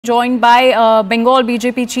Joined by Bengal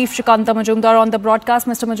BJP Chief Sukanta Majumdar on the broadcast.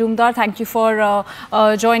 Mr. Majumdar, thank you for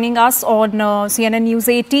joining us on CNN News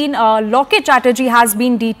 18. Locket Chatterjee has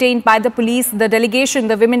been detained by the police. The delegation,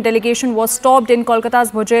 the women delegation, was stopped in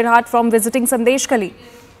Kolkata's Bhojerhat from visiting Sandeshkhali.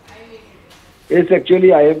 Yes,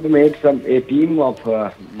 actually, I have made a team of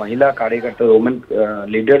Mahila Karyakarta women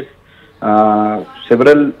leaders,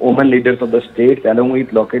 several women leaders of the states, along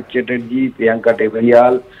with Locket Chatterjee, Priyanka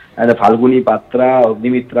Tevarial, and the Falguni Patra,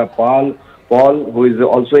 Agnimitra Paul, who is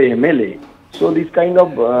also a MLA. So this kind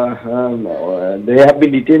of, they have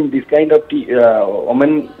been detained, this kind of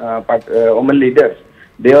women leaders.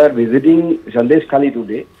 They are visiting Sandeshkhali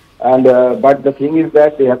today, and but the thing is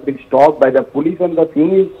that they have been stopped by the police, and the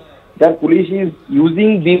thing is that police is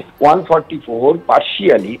using this 144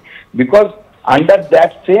 partially, because under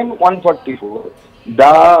that same 144,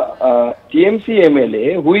 the TMC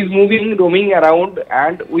MLA who is roaming around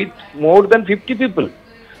and with more than 50 people.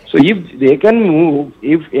 So if they can move,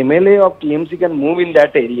 if MLA of TMC can move in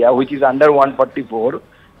that area which is under 144,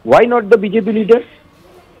 why not the BJP leaders?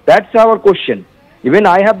 That's our question. Even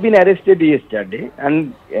I have been arrested yesterday,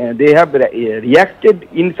 and they have reacted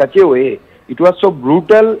in such a way. It was so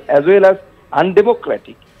brutal as well as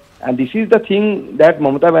undemocratic. And this is the thing that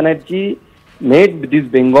Mamata Banerjee made this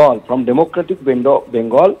Bengal from democratic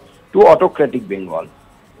Bengal to autocratic Bengal.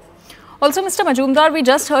 Also, Mr. Majumdar, we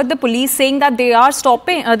just heard the police saying that they are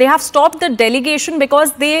stopping. They have stopped the delegation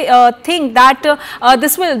because they think that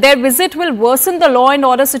their visit will worsen the law and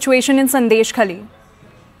order situation in Sandeshkhali.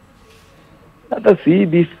 See,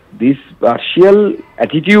 this partial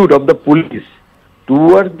attitude of the police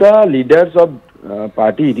towards the leaders of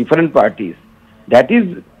different parties, that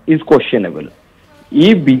is questionable.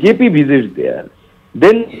 If BJP visits there,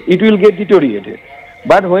 then it will get deteriorated.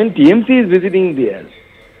 But when TMC is visiting there,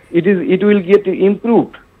 it will get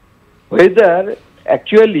improved. Whether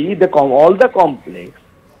actually all the complaints,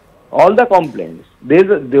 those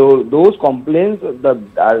complaints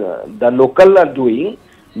the local are doing,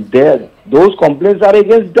 those complaints are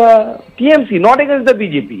against the TMC, not against the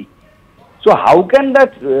BJP. So how can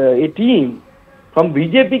that a team from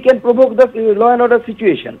BJP can provoke the law and order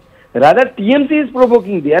situation? Rather, TMC is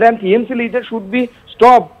provoking there, and TMC leaders should be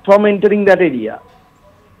stopped from entering that area.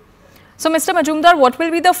 So, Mr. Majumdar, what will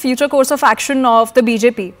be the future course of action of the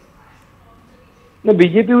BJP? The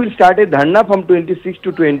BJP will start a dharna from 26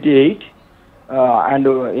 to 28, and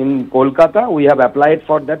in Kolkata, we have applied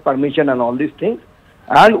for that permission and all these things,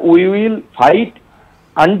 and we will fight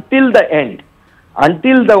until the end,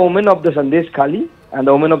 until the women of the Sandeshkhali and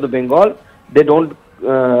the women of the Bengal, they don't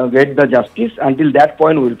get the justice. Until that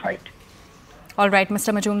point, we will fight. All right,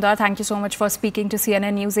 Mr. Majumdar, thank you so much for speaking to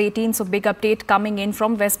CNN News 18. So, big update coming in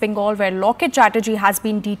from West Bengal, where Locket Chatterjee has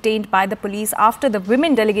been detained by the police after the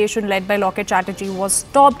women delegation led by Locket Chatterjee was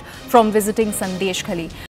stopped from visiting Sandeshkhali.